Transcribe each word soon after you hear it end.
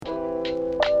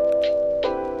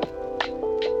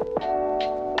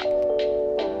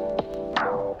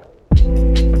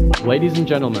Ladies and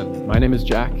gentlemen, my name is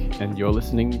Jack, and you're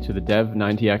listening to the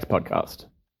Dev90X podcast.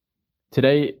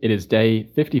 Today, it is day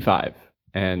 55,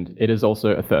 and it is also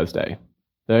a Thursday,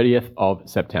 30th of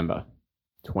September,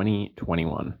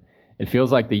 2021. It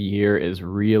feels like the year is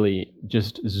really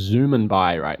just zooming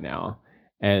by right now,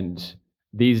 and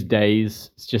these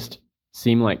days just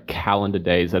seem like calendar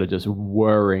days that are just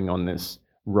whirring on this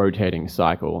rotating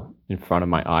cycle in front of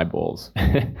my eyeballs.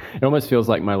 It almost feels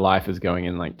like my life is going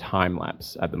in like time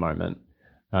lapse at the moment.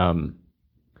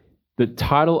 The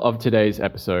title of today's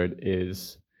episode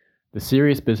is The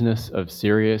Serious Business of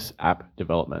Serious App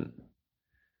Development.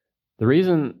 The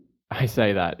reason I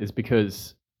say that is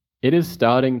because it is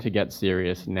starting to get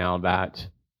serious now that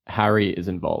Harry is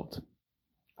involved.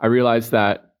 I realize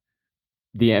that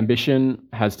the ambition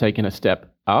has taken a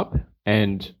step up,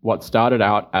 and what started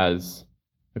out as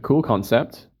a cool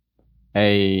concept,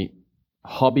 a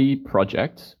hobby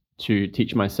project to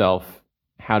teach myself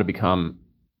how to become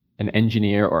an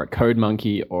engineer or a code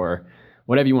monkey or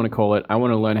whatever you want to call it. I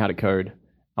want to learn how to code.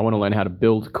 I want to learn how to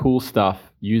build cool stuff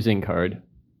using code.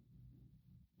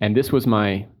 And this was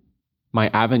my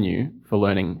avenue for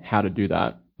learning how to do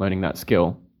that, learning that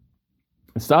skill.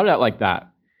 It started out like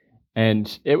that.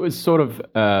 And it was sort of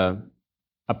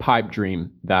a pipe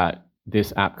dream that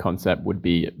this app concept would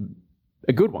be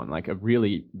a good one, like a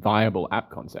really viable app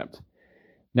concept.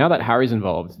 Now that Harry's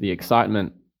involved, the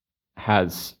excitement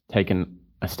has taken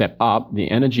a step up, the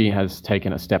energy has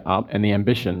taken a step up, and the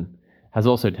ambition has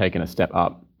also taken a step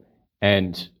up.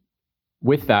 And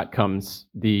with that comes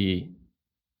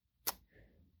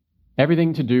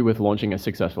everything to do with launching a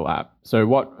successful app. So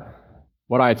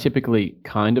what I typically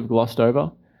kind of glossed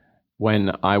over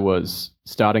when I was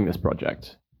starting this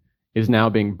project is now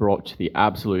being brought to the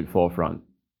absolute forefront.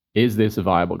 Is this a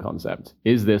viable concept?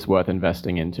 Is this worth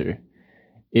investing into?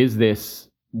 Is this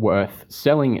worth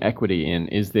selling equity in?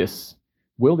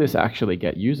 Will this actually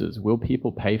get users? Will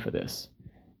people pay for this?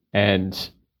 And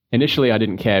initially I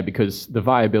didn't care because the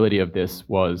viability of this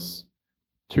was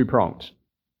two-pronged.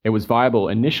 It was viable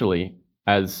initially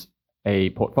as a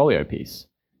portfolio piece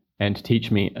and to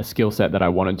teach me a skill set that I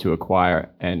wanted to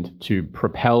acquire and to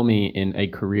propel me in a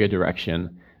career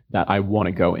direction that I want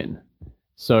to go in.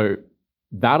 So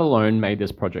that alone made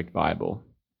this project viable.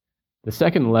 The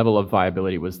second level of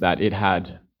viability was that it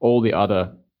had all the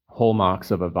other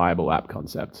hallmarks of a viable app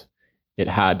concept. It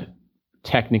had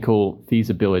technical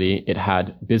feasibility, it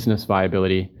had business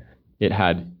viability, it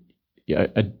had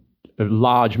a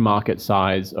large market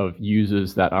size of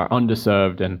users that are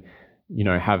underserved and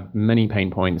have many pain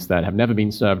points that have never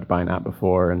been served by an app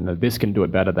before, and that this can do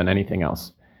it better than anything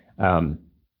else.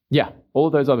 All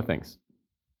of those other things.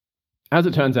 As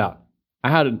it turns out, I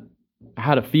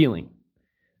had a feeling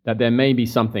that there may be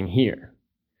something here,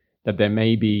 that there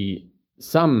may be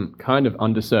some kind of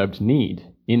underserved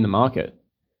need in the market.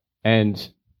 And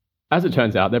as it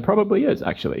turns out, there probably is,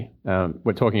 actually.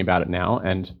 We're talking about it now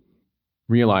and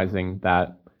realizing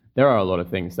that there are a lot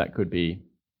of things that could be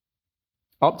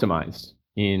optimized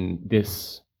in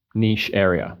this niche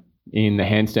area, in the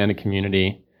handstander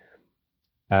community,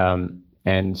 and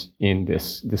in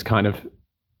this kind of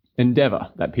endeavor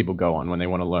that people go on when they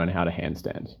want to learn how to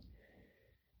handstand.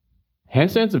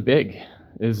 Handstands are big.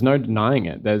 There's no denying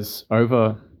it. There's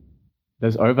over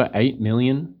 8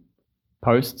 million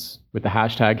posts with the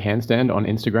hashtag handstand on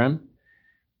Instagram.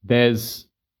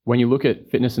 When you look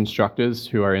at fitness instructors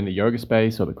who are in the yoga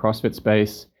space or the CrossFit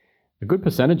space, a good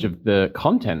percentage of the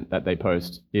content that they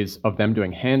post is of them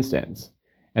doing handstands.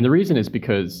 And the reason is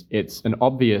because it's an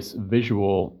obvious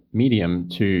visual medium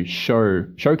to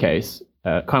showcase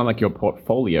kind of like your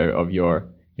portfolio of your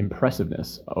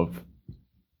impressiveness of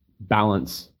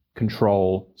balance,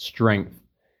 control, strength.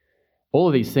 All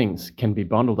of these things can be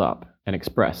bundled up and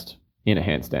expressed in a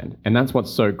handstand. And that's what's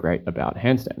so great about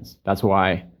handstands. That's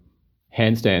why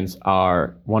handstands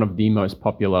are one of the most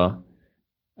popular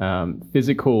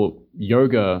physical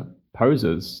yoga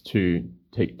poses to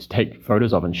take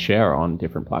photos of and share on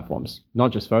different platforms.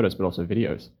 Not just photos, but also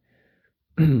videos.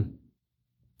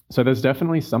 So there's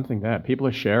definitely something there. People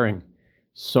are sharing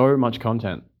so much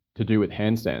content to do with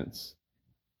handstands.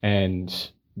 And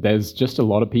there's just a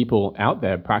lot of people out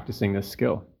there practicing this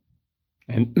skill.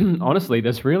 And honestly,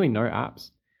 there's really no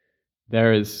apps.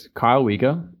 There is Kyle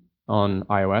Wieger on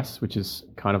iOS, which is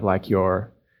kind of like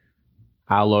your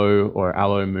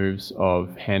Allo Moves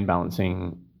of hand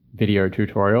balancing video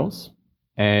tutorials.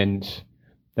 And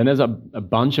then there's a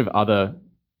bunch of other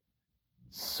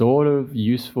sort of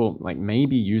useful, like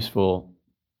maybe useful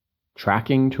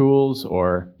tracking tools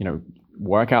or,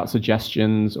 workout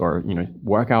suggestions or,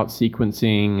 workout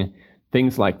sequencing,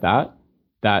 things like that,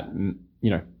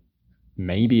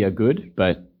 maybe are good,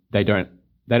 but they don't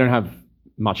have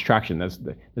much traction.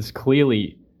 There's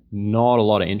clearly not a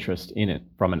lot of interest in it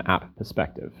from an app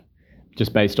perspective,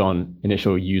 just based on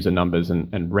initial user numbers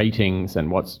and ratings and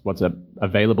what's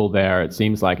available there. It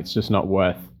seems like it's just not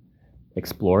worth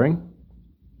exploring.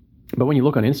 But when you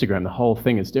look on Instagram, the whole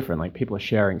thing is different. Like, people are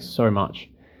sharing so much,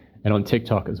 and on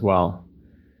TikTok as well.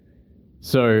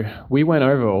 So we went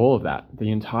over all of that,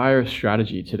 the entire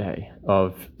strategy today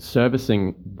of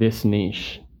servicing this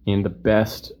niche in the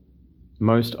best,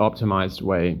 most optimized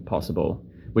way possible,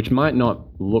 which might not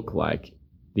look like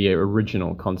the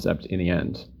original concept in the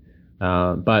end.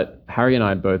 But Harry and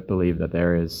I both believe that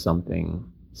there is something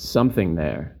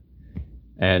there.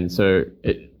 And so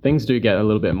things do get a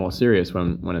little bit more serious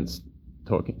when it's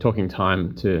talking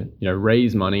time to,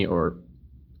 raise money or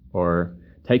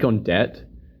take on debt,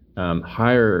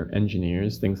 hire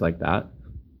engineers, things like that,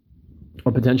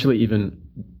 or potentially even,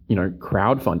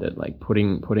 crowdfund it, like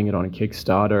putting it on a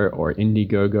Kickstarter or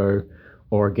Indiegogo,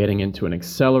 or getting into an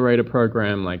accelerator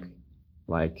program like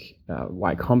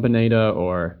Y Combinator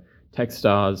or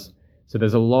Techstars. So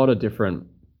there's a lot of different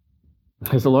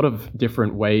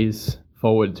ways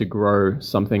forward to grow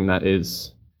something that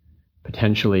is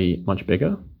potentially much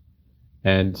bigger.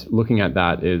 And looking at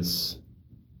that is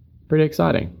pretty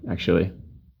exciting, actually.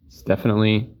 It's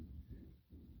definitely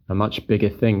a much bigger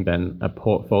thing than a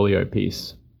portfolio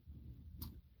piece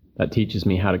that teaches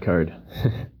me how to code.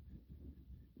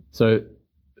 So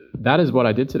that is what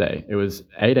I did today. It was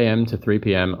 8 a.m. to 3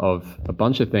 p.m. of a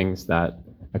bunch of things that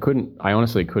I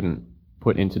honestly couldn't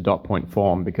put into dot point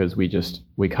form, because we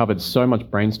covered so much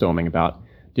brainstorming about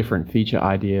different feature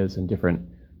ideas and different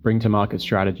bring to market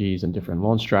strategies and different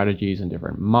launch strategies and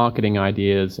different marketing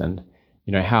ideas, and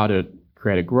how to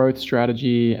create a growth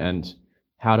strategy and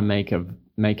how to make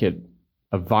it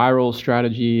a viral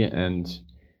strategy, and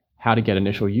how to get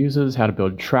initial users, how to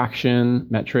build traction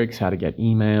metrics, how to get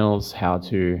emails, how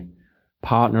to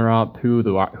partner up, who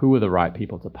are the right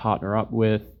people to partner up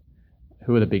with,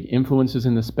 who are the big influencers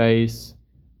in the space.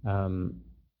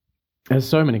 There's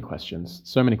so many questions,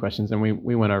 and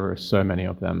we went over so many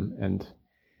of them. And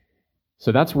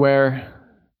so that's where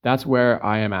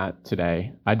I am at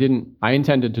today. I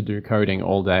intended to do coding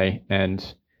all day,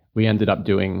 and we ended up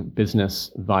doing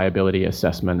business viability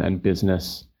assessment and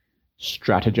business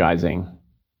strategizing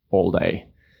all day.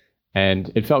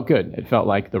 And it felt good. It felt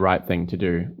like the right thing to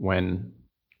do when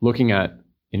looking at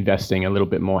investing a little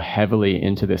bit more heavily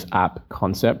into this app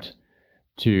concept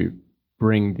to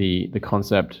bring the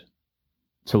concept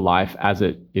to life as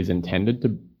it is intended to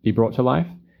be brought to life.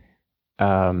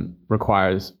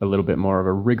 Requires a little bit more of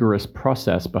a rigorous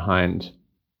process behind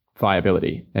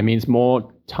viability. It means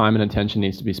more time and attention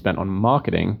needs to be spent on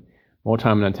marketing, more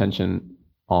time and attention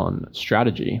on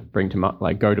strategy,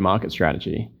 go-to-market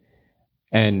strategy,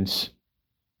 and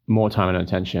more time and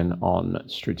attention on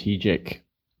strategic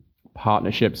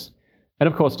partnerships, and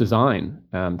of course design.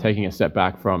 Taking a step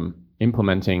back from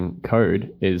implementing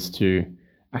code is to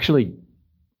actually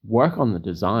work on the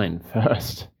design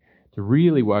first, to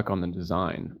really work on the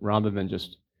design, rather than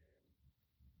just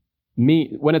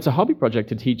me. When it's a hobby project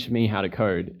to teach me how to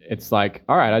code, it's like,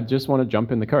 all right, I just want to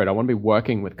jump in the code. I want to be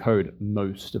working with code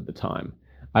most of the time.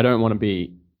 I don't want to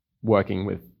be working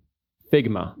with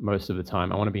Figma most of the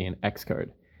time. I want to be in Xcode.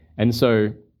 And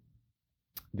so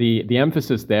the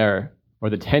emphasis there, or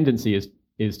the tendency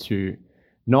is to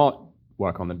not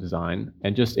work on the design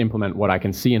and just implement what I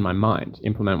can see in my mind,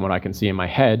 implement what I can see in my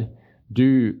head,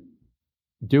 do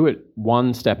it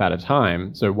one step at a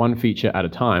time, so one feature at a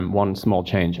time, one small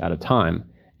change at a time,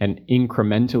 and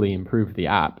incrementally improve the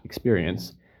app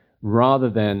experience, rather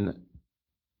than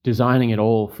designing it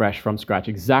all fresh from scratch,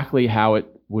 exactly how it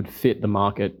would fit the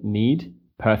market need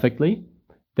perfectly,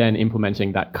 then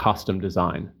implementing that custom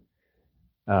design.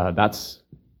 That's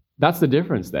the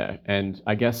difference there. And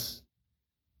I guess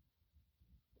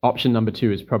option number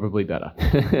 2 is probably better,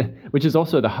 which is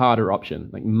also the harder option,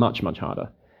 like much, much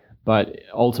harder. But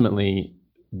ultimately,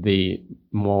 the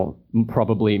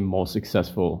probably more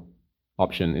successful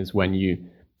option is when you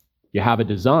have a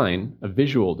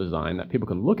visual design that people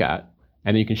can look at,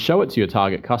 and you can show it to your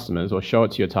target customers or show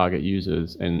it to your target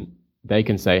users, and they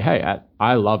can say, hey,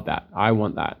 I love that. I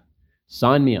want that.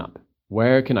 Sign me up.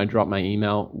 Where can I drop my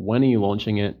email? When are you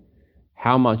launching it?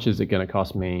 How much is it going to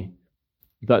cost me?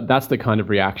 That's the kind of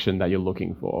reaction that you're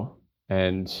looking for.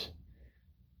 And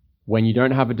when you don't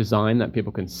have a design that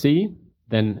people can see,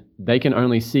 then they can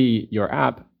only see your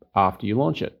app after you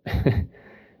launch it,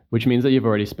 which means that you've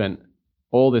already spent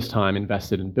all this time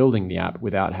invested in building the app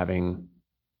without having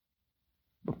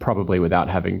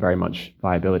very much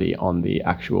viability on the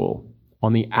actual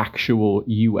on the actual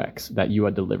UX that you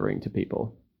are delivering to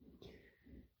people.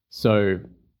 So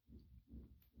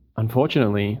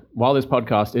unfortunately, while this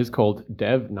podcast is called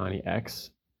Dev90X,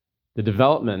 the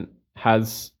development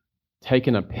has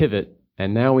taken a pivot,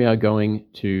 and now we are going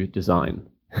to design.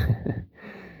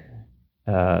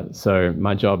 So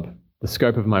my job, the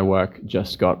scope of my work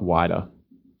just got wider,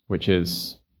 which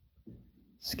is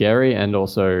scary and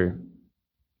also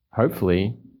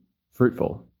hopefully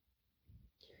fruitful.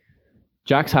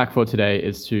 Jack's hack for today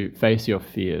is to face your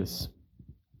fears.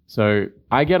 So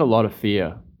I get a lot of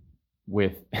fear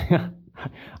with,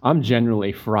 I'm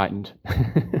generally frightened.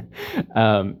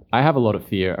 I have a lot of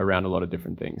fear around a lot of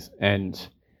different things. And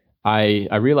I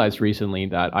realized recently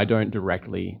that I don't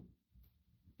directly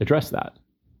address that.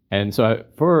 And so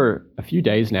for a few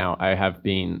days now, I have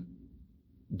been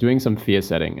doing some fear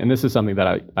setting. And this is something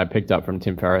that I picked up from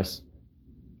Tim Ferriss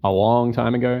a long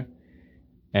time ago.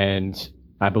 And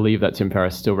I believe that Tim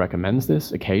Ferriss still recommends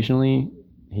this occasionally.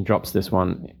 He drops this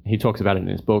one. He talks about it in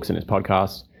his books and his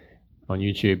podcasts on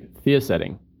YouTube. Fear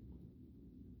setting.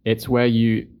 It's where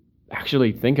you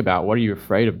actually think about, what are you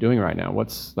afraid of doing right now?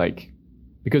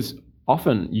 Because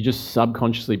often you just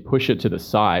subconsciously push it to the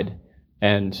side,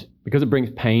 and because it brings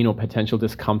pain or potential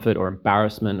discomfort or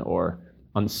embarrassment or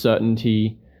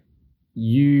uncertainty,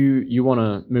 you want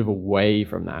to move away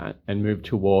from that and move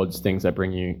towards things that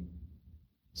bring you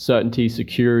certainty,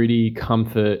 security,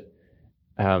 comfort,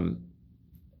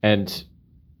 and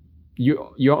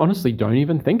you honestly don't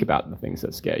even think about the things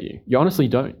that scare you. You honestly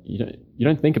don't. You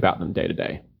don't think about them day to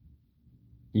day.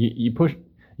 You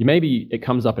maybe it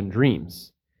comes up in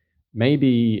dreams.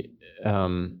 Maybe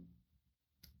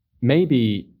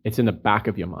it's in the back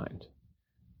of your mind,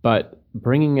 but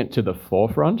bringing it to the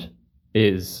forefront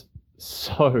is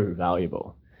so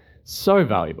valuable,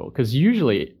 because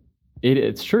usually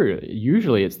it's true.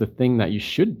 Usually it's the thing that you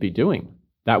should be doing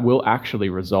that will actually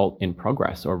result in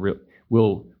progress, or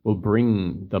will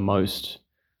bring the most,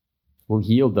 will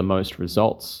yield the most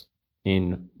results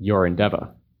in your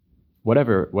endeavor,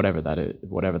 whatever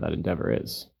that endeavor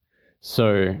is.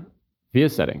 So fear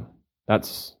setting,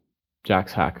 that's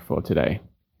Jack's hack for today.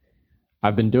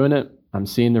 I've been doing it. I'm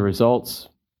seeing the results.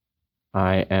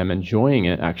 I am enjoying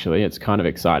it, actually. It's kind of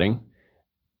exciting.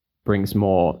 Brings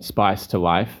more spice to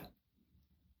life.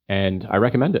 And I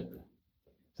recommend it.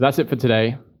 So that's it for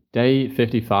today. Day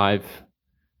 55.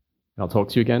 I'll talk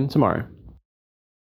to you again tomorrow.